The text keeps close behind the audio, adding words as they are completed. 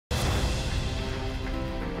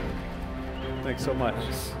Thanks so much.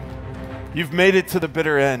 You've made it to the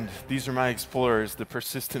bitter end. These are my explorers, the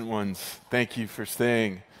persistent ones. Thank you for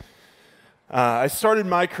staying. I started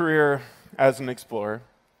my career as an explorer,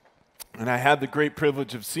 and I had the great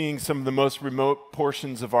privilege of seeing some of the most remote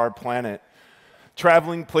portions of our planet,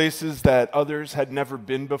 traveling places that others had never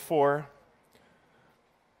been before,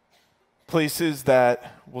 places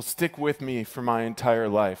that will stick with me for my entire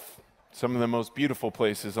life, some of the most beautiful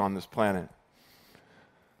places on this planet.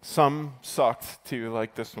 Some sucked too,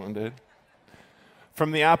 like this one did.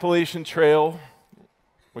 From the Appalachian Trail,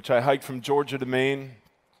 which I hiked from Georgia to Maine,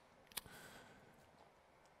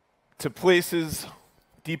 to places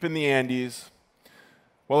deep in the Andes.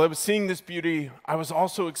 While I was seeing this beauty, I was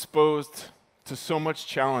also exposed to so much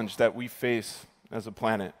challenge that we face as a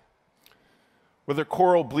planet. Whether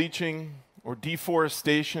coral bleaching or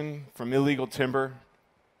deforestation from illegal timber,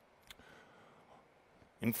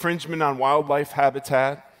 infringement on wildlife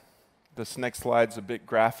habitat, this next slide's a bit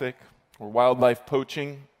graphic, or wildlife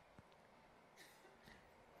poaching,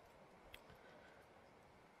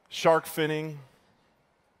 shark finning,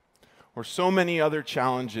 or so many other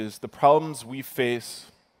challenges, the problems we face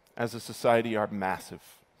as a society are massive.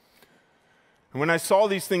 And when I saw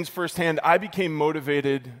these things firsthand, I became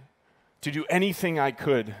motivated to do anything I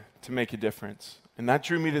could to make a difference. And that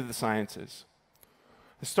drew me to the sciences.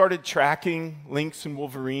 I started tracking lynx and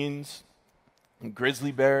wolverines and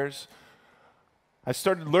grizzly bears. I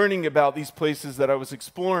started learning about these places that I was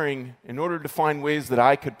exploring in order to find ways that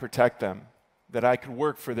I could protect them, that I could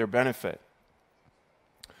work for their benefit.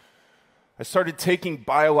 I started taking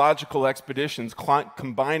biological expeditions,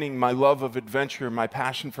 combining my love of adventure, my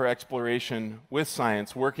passion for exploration with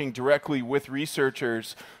science, working directly with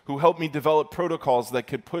researchers who helped me develop protocols that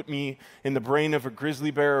could put me in the brain of a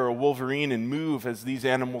grizzly bear or a wolverine and move as these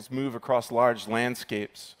animals move across large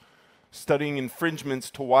landscapes, studying infringements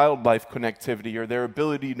to wildlife connectivity or their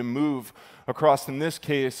ability to move across, in this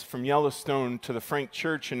case, from Yellowstone to the Frank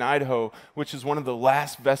Church in Idaho, which is one of the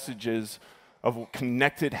last vestiges of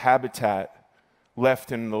connected habitat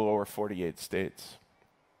left in the lower 48 states.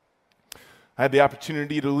 I had the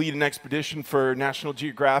opportunity to lead an expedition for National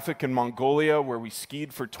Geographic in Mongolia, where we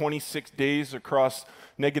skied for 26 days across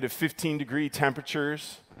negative 15-degree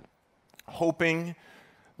temperatures, hoping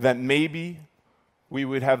that maybe we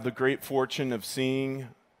would have the great fortune of seeing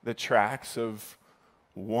the tracks of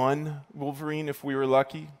one wolverine if we were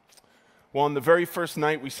lucky. Well, on the very first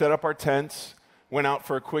night, we set up our tents, went out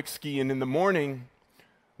for a quick ski, and in the morning,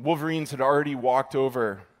 wolverines had already walked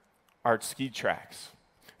over our ski tracks.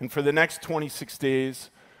 And for the next 26 days,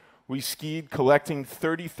 we skied collecting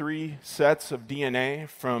 33 sets of DNA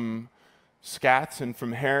from scats and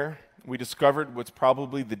from hair. We discovered what's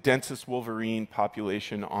probably the densest wolverine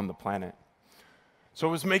population on the planet. So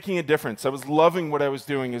I was making a difference. I was loving what I was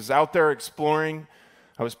doing. I was out there exploring.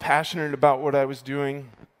 I was passionate about what I was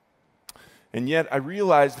doing. And yet I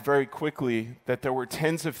realized very quickly that there were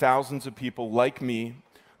tens of thousands of people like me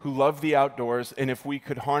who love the outdoors, and if we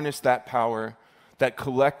could harness that power, that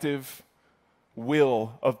collective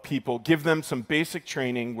will of people, give them some basic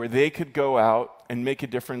training where they could go out and make a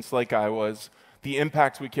difference like I was, the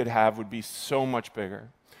impact we could have would be so much bigger.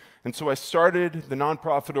 And so I started the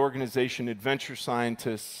nonprofit organization Adventure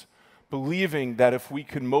Scientists, believing that if we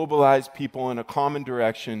could mobilize people in a common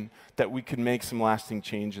direction, that we could make some lasting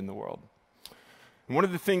change in the world. And one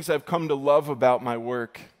of the things I've come to love about my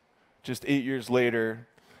work just 8 years later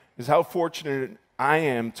is how fortunate I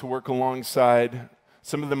am to work alongside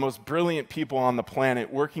some of the most brilliant people on the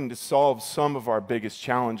planet working to solve some of our biggest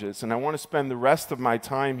challenges. And I want to spend the rest of my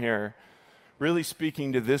time here really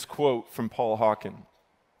speaking to this quote from Paul Hawken.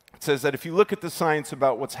 It says that if you look at the science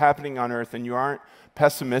about what's happening on Earth and you aren't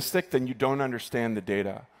pessimistic, then you don't understand the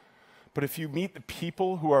data. But if you meet the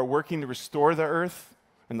people who are working to restore the Earth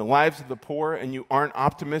and the lives of the poor, and you aren't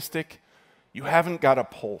optimistic, you haven't got a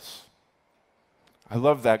pulse. I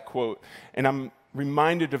love that quote, and I'm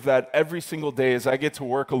reminded of that every single day as I get to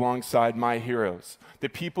work alongside my heroes, the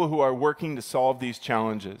people who are working to solve these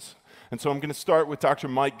challenges. And so I'm going to start with Dr.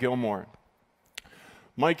 Mike Gilmore.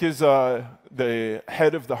 Mike is the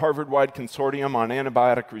head of the Harvard-wide Consortium on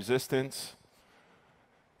Antibiotic Resistance.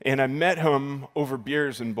 And I met him over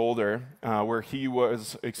beers in Boulder, where he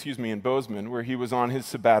was, in Bozeman, where he was on his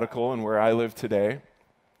sabbatical and where I live today.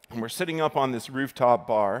 And we're sitting up on this rooftop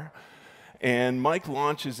bar, and Mike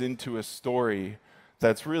launches into a story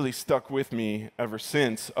that's really stuck with me ever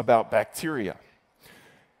since about bacteria.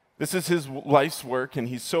 This is his life's work, and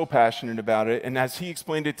he's so passionate about it. And as he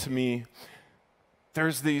explained it to me,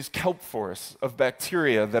 there's these kelp forests of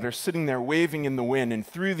bacteria that are sitting there waving in the wind, and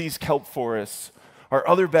through these kelp forests are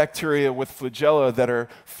other bacteria with flagella that are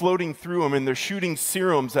floating through them, and they're shooting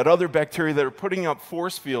serums at other bacteria that are putting up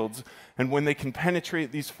force fields. And when they can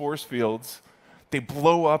penetrate these force fields, they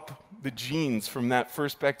blow up the genes from that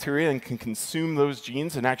first bacteria and can consume those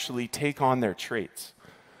genes and actually take on their traits.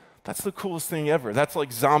 That's the coolest thing ever. That's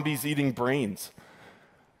like zombies eating brains.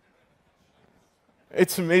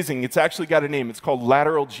 It's amazing. It's actually got a name. It's called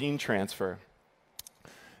lateral gene transfer.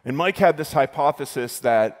 And Mike had this hypothesis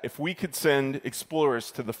that if we could send explorers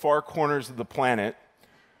to the far corners of the planet,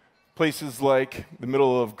 places like the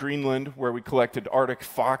middle of Greenland where we collected Arctic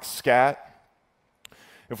fox scat,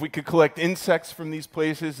 if we could collect insects from these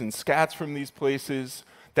places and scats from these places,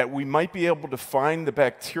 that we might be able to find the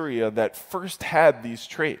bacteria that first had these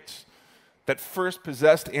traits, that first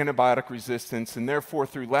possessed antibiotic resistance, and therefore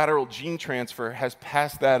through lateral gene transfer has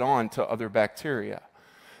passed that on to other bacteria.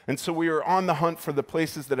 And so we are on the hunt for the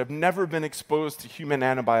places that have never been exposed to human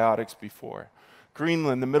antibiotics before.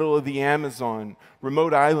 Greenland, the middle of the Amazon,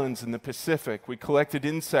 remote islands in the Pacific. We collected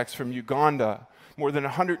insects from Uganda, more than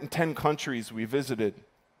 110 countries we visited,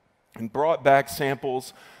 and brought back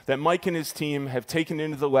samples that Mike and his team have taken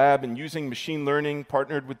into the lab and using machine learning,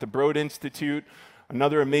 partnered with the Broad Institute,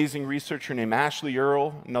 another amazing researcher named Ashley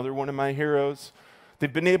Earle, another one of my heroes.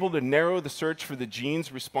 They've been able to narrow the search for the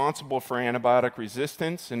genes responsible for antibiotic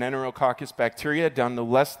resistance in Enterococcus bacteria down to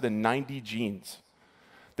less than 90 genes.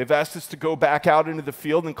 They've asked us to go back out into the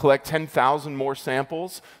field and collect 10,000 more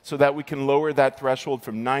samples so that we can lower that threshold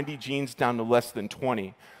from 90 genes down to less than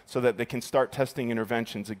 20 so that they can start testing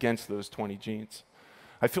interventions against those 20 genes.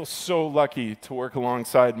 I feel so lucky to work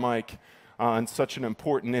alongside Mike on such an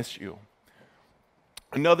important issue.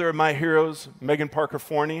 Another of my heroes, Megan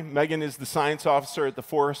Parker-Forney. Megan is the science officer at the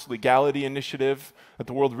Forest Legality Initiative at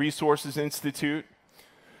the World Resources Institute.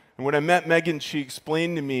 And when I met Megan, she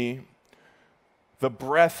explained to me the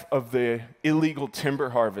breadth of the illegal timber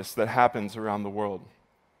harvest that happens around the world.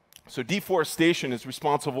 So deforestation is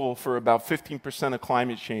responsible for about 15% of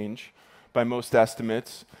climate change by most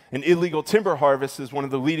estimates. And illegal timber harvest is one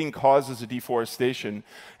of the leading causes of deforestation.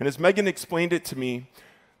 And as Megan explained it to me,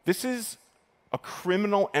 this is a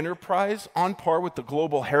criminal enterprise on par with the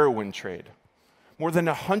global heroin trade. More than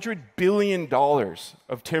 $100 billion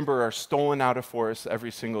of timber are stolen out of forests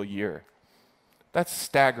every single year. That's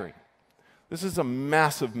staggering. This is a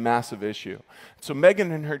massive, massive issue. So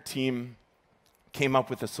Megan and her team came up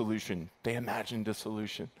with a solution. They imagined a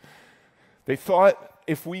solution. They thought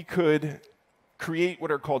if we could create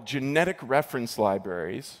what are called genetic reference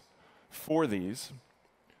libraries for these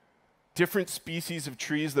different species of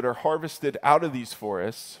trees that are harvested out of these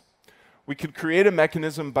forests, we could create a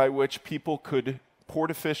mechanism by which people could,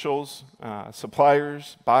 port officials,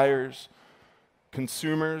 suppliers, buyers,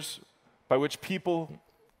 consumers, by which people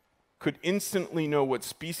could instantly know what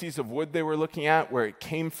species of wood they were looking at, where it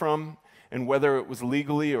came from, and whether it was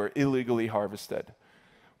legally or illegally harvested.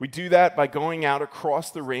 We do that by going out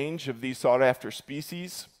across the range of these sought-after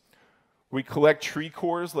species. We collect tree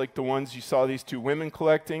cores like the ones you saw these two women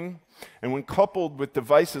collecting. And when coupled with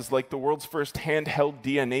devices like the world's first handheld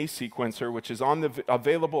DNA sequencer, which is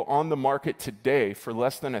available on the market today for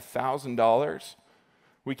less than $1,000,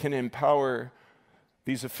 we can empower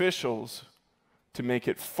these officials to make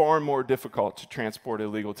it far more difficult to transport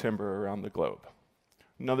illegal timber around the globe.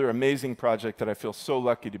 Another amazing project that I feel so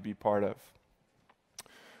lucky to be part of.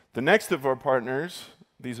 The next of our partners,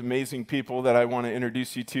 these amazing people that I want to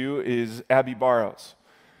introduce you to, is Abby Barrows.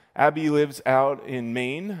 Abby lives out in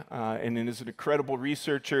Maine and is an incredible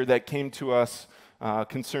researcher that came to us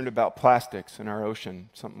concerned about plastics in our ocean,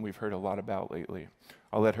 something we've heard a lot about lately.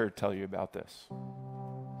 I'll let her tell you about this.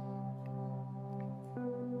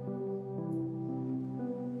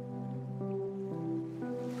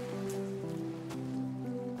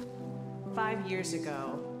 Five years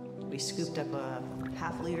ago, we scooped up a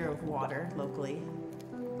half liter of water locally,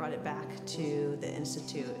 brought it back to the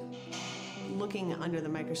Institute. Looking under the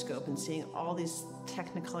microscope and seeing all these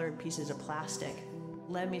technicolored pieces of plastic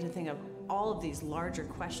led me to think of all of these larger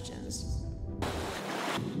questions.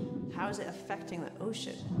 How is it affecting the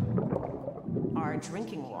ocean? Our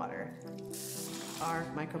drinking water? Are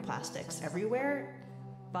microplastics everywhere?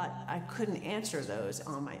 But I couldn't answer those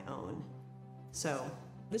on my own. So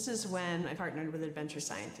this is when I partnered with adventure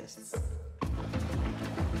scientists.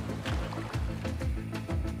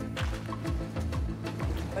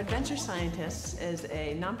 Adventure Scientists is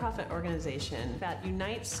a nonprofit organization that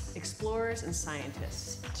unites explorers and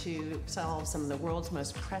scientists to solve some of the world's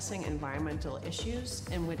most pressing environmental issues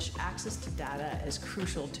in which access to data is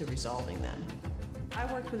crucial to resolving them.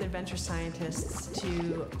 I worked with adventure scientists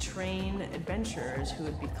to train adventurers who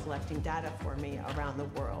would be collecting data for me around the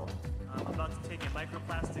world. I'm about to take a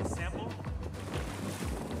microplastic sample.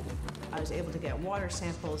 I was able to get water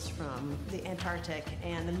samples from the Antarctic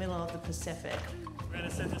and the middle of the Pacific. We're going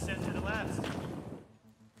to send this into the labs.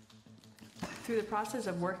 Through the process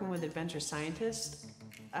of working with adventure scientists,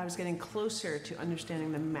 I was getting closer to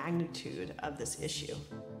understanding the magnitude of this issue.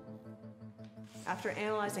 After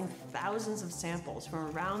analyzing thousands of samples from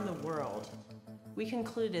around the world, we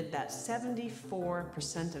concluded that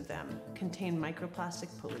 74% of them contain microplastic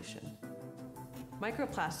pollution.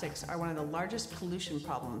 Microplastics are one of the largest pollution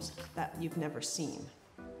problems that you've never seen.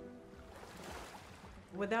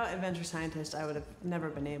 Without adventure scientists, I would have never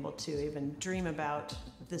been able to even dream about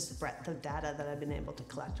this breadth of data that I've been able to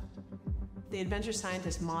collect. The adventure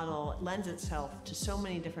scientist model lends itself to so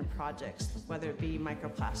many different projects, whether it be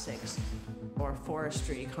microplastics or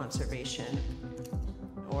forestry conservation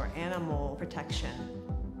or animal protection.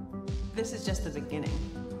 This is just the beginning.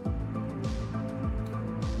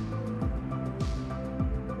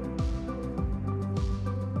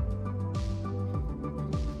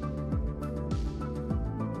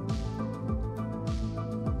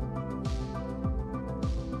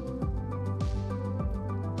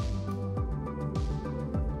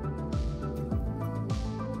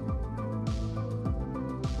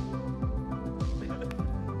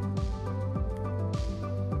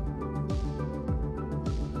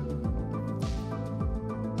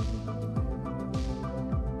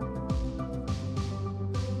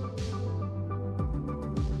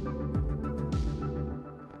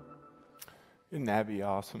 Wouldn't that be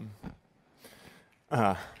awesome?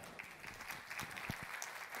 I'm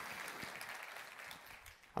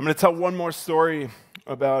going to tell one more story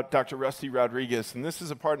about Dr. Rusty Rodriguez, and this is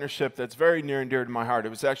a partnership that's very near and dear to my heart. It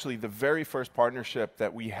was actually the very first partnership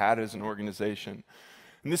that we had as an organization.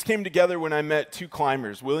 And this came together when I met two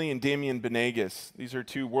climbers, Willie and Damian Benegas. These are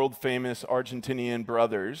two world-famous Argentinian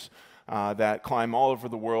brothers that climb all over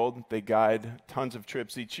the world. They guide tons of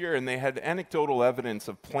trips each year, and they had anecdotal evidence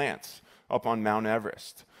of plants up on Mount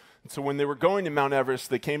Everest. And so when they were going to Mount Everest,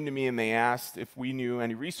 they came to me and they asked if we knew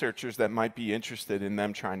any researchers that might be interested in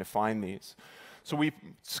them trying to find these. So we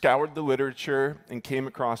scoured the literature and came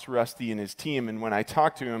across Rusty and his team, and when I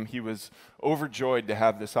talked to him, he was overjoyed to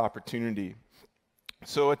have this opportunity.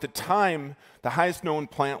 So at the time, the highest known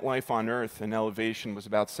plant life on Earth in elevation was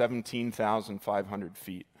about 17,500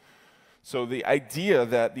 feet. So the idea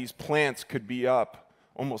that these plants could be up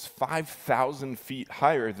almost 5,000 feet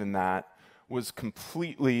higher than that was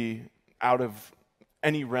completely out of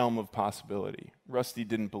any realm of possibility. Rusty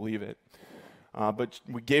didn't believe it. But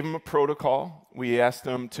we gave him a protocol. We asked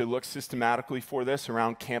them to look systematically for this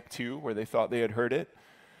around Camp 2, where they thought they had heard it.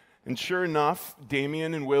 And sure enough,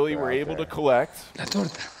 Damian and Willie were able to collect.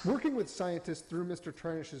 Working with scientists through Mr.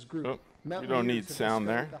 Treinish's group, you don't need sound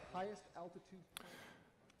there. The highest altitude.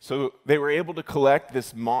 So they were able to collect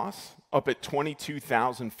this moss up at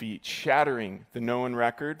 22,000 feet, shattering the known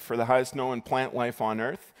record for the highest known plant life on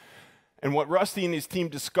Earth. And what Rusty and his team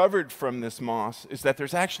discovered from this moss is that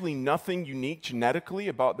there's actually nothing unique genetically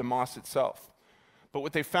about the moss itself. But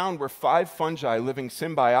what they found were 5 fungi living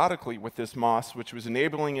symbiotically with this moss, which was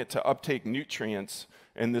enabling it to uptake nutrients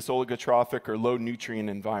in this oligotrophic or low nutrient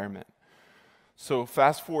environment. So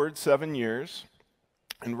fast forward 7 years,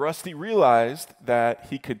 and Rusty realized that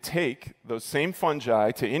he could take those same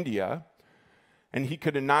fungi to India, and he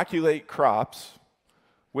could inoculate crops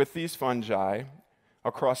with these fungi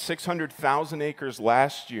across 600,000 acres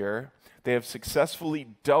last year. They have successfully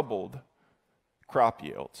doubled crop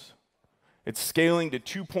yields. It's scaling to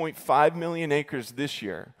 2.5 million acres this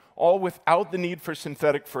year, all without the need for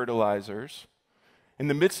synthetic fertilizers. In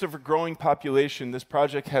the midst of a growing population, this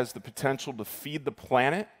project has the potential to feed the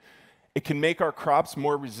planet. It can make our crops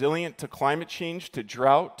more resilient to climate change, to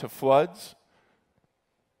drought, to floods.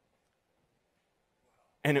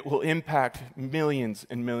 And it will impact millions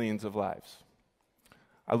and millions of lives.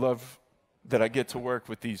 I love that I get to work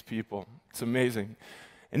with these people. It's amazing.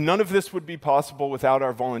 And none of this would be possible without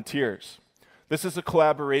our volunteers. This is a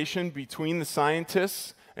collaboration between the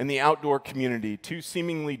scientists and the outdoor community, two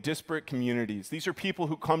seemingly disparate communities. These are people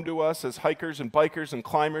who come to us as hikers and bikers and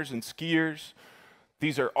climbers and skiers.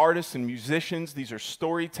 These are artists and musicians. These are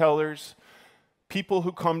storytellers, people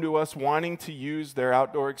who come to us wanting to use their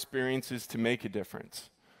outdoor experiences to make a difference.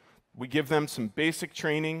 We give them some basic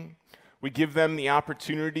training. We give them the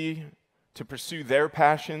opportunity to pursue their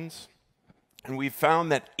passions. And we've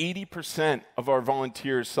found that 80% of our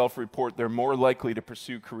volunteers self-report they're more likely to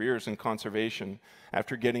pursue careers in conservation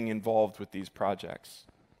after getting involved with these projects.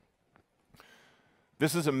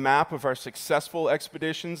 This is a map of our successful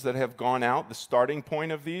expeditions that have gone out, the starting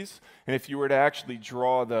point of these. And if you were to actually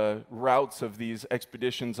draw the routes of these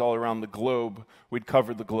expeditions all around the globe, we'd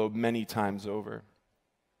cover the globe many times over.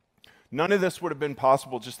 None of this would have been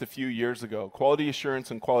possible just a few years ago. Quality assurance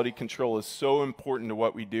and quality control is so important to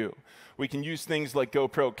what we do. We can use things like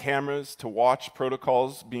GoPro cameras to watch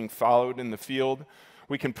protocols being followed in the field.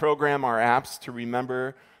 We can program our apps to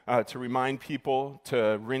remind people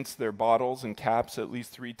to rinse their bottles and caps at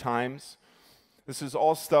least 3 times. This is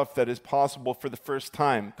all stuff that is possible for the first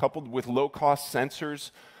time. Coupled with low-cost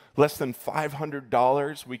sensors, less than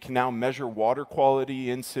 $500, we can now measure water quality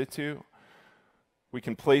in situ. We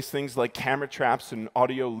can place things like camera traps and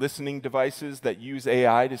audio listening devices that use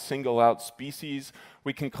AI to single out species.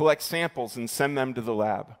 We can collect samples and send them to the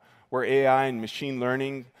lab, where AI and machine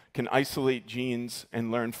learning can isolate genes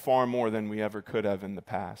and learn far more than we ever could have in the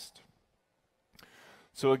past.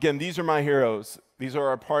 So again, these are my heroes. These are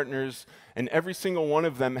our partners, and every single one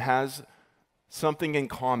of them has something in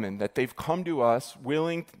common, that they've come to us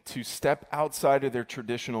willing to step outside of their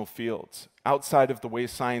traditional fields, outside of the way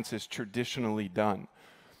science is traditionally done.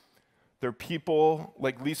 They're people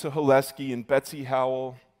like Lisa Holesky and Betsy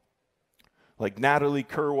Howell, like Natalie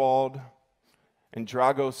Kurwald and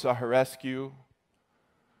Drago Saharescu.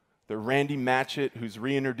 They're Randy Matchett, who's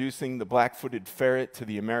reintroducing the black-footed ferret to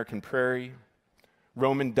the American prairie.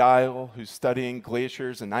 Roman Dial, who's studying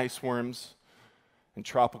glaciers and ice worms in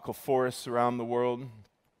tropical forests around the world.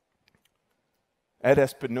 Ed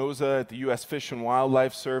Espinoza at the U.S. Fish and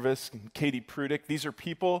Wildlife Service, and Katie Prudick. These are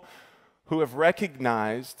people who have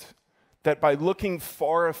recognized that by looking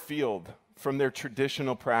far afield from their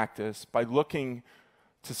traditional practice, by looking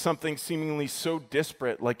to something seemingly so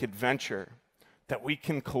disparate like adventure, that we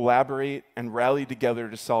can collaborate and rally together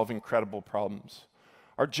to solve incredible problems.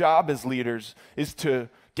 Our job as leaders is to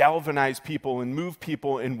galvanize people and move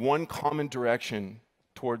people in one common direction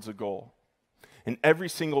towards a goal. And every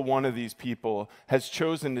single one of these people has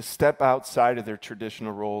chosen to step outside of their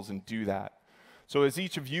traditional roles and do that. So as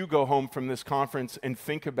each of you go home from this conference and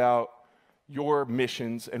think about your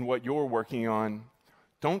missions and what you're working on,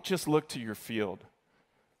 don't just look to your field.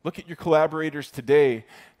 Look at your collaborators today,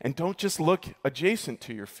 and don't just look adjacent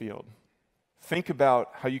to your field. Think about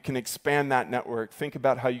how you can expand that network. Think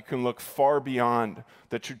about how you can look far beyond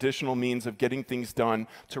the traditional means of getting things done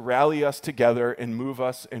to rally us together and move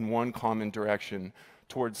us in one common direction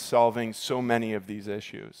towards solving so many of these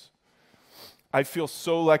issues. I feel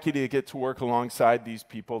so lucky to get to work alongside these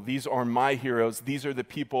people. These are my heroes. These are the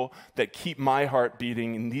people that keep my heart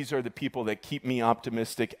beating, and these are the people that keep me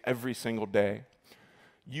optimistic every single day.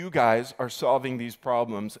 You guys are solving these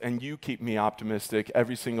problems, and you keep me optimistic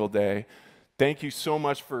every single day. Thank you so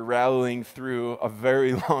much for rallying through a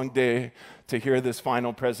very long day to hear this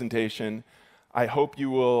final presentation. I hope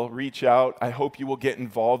you will reach out. I hope you will get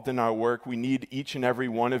involved in our work. We need each and every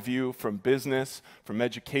one of you from business, from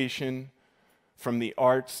education, from the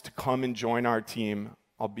arts to come and join our team.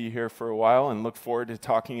 I'll be here for a while and look forward to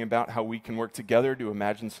talking about how we can work together to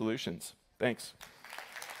imagine solutions. Thanks.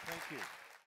 Thank you.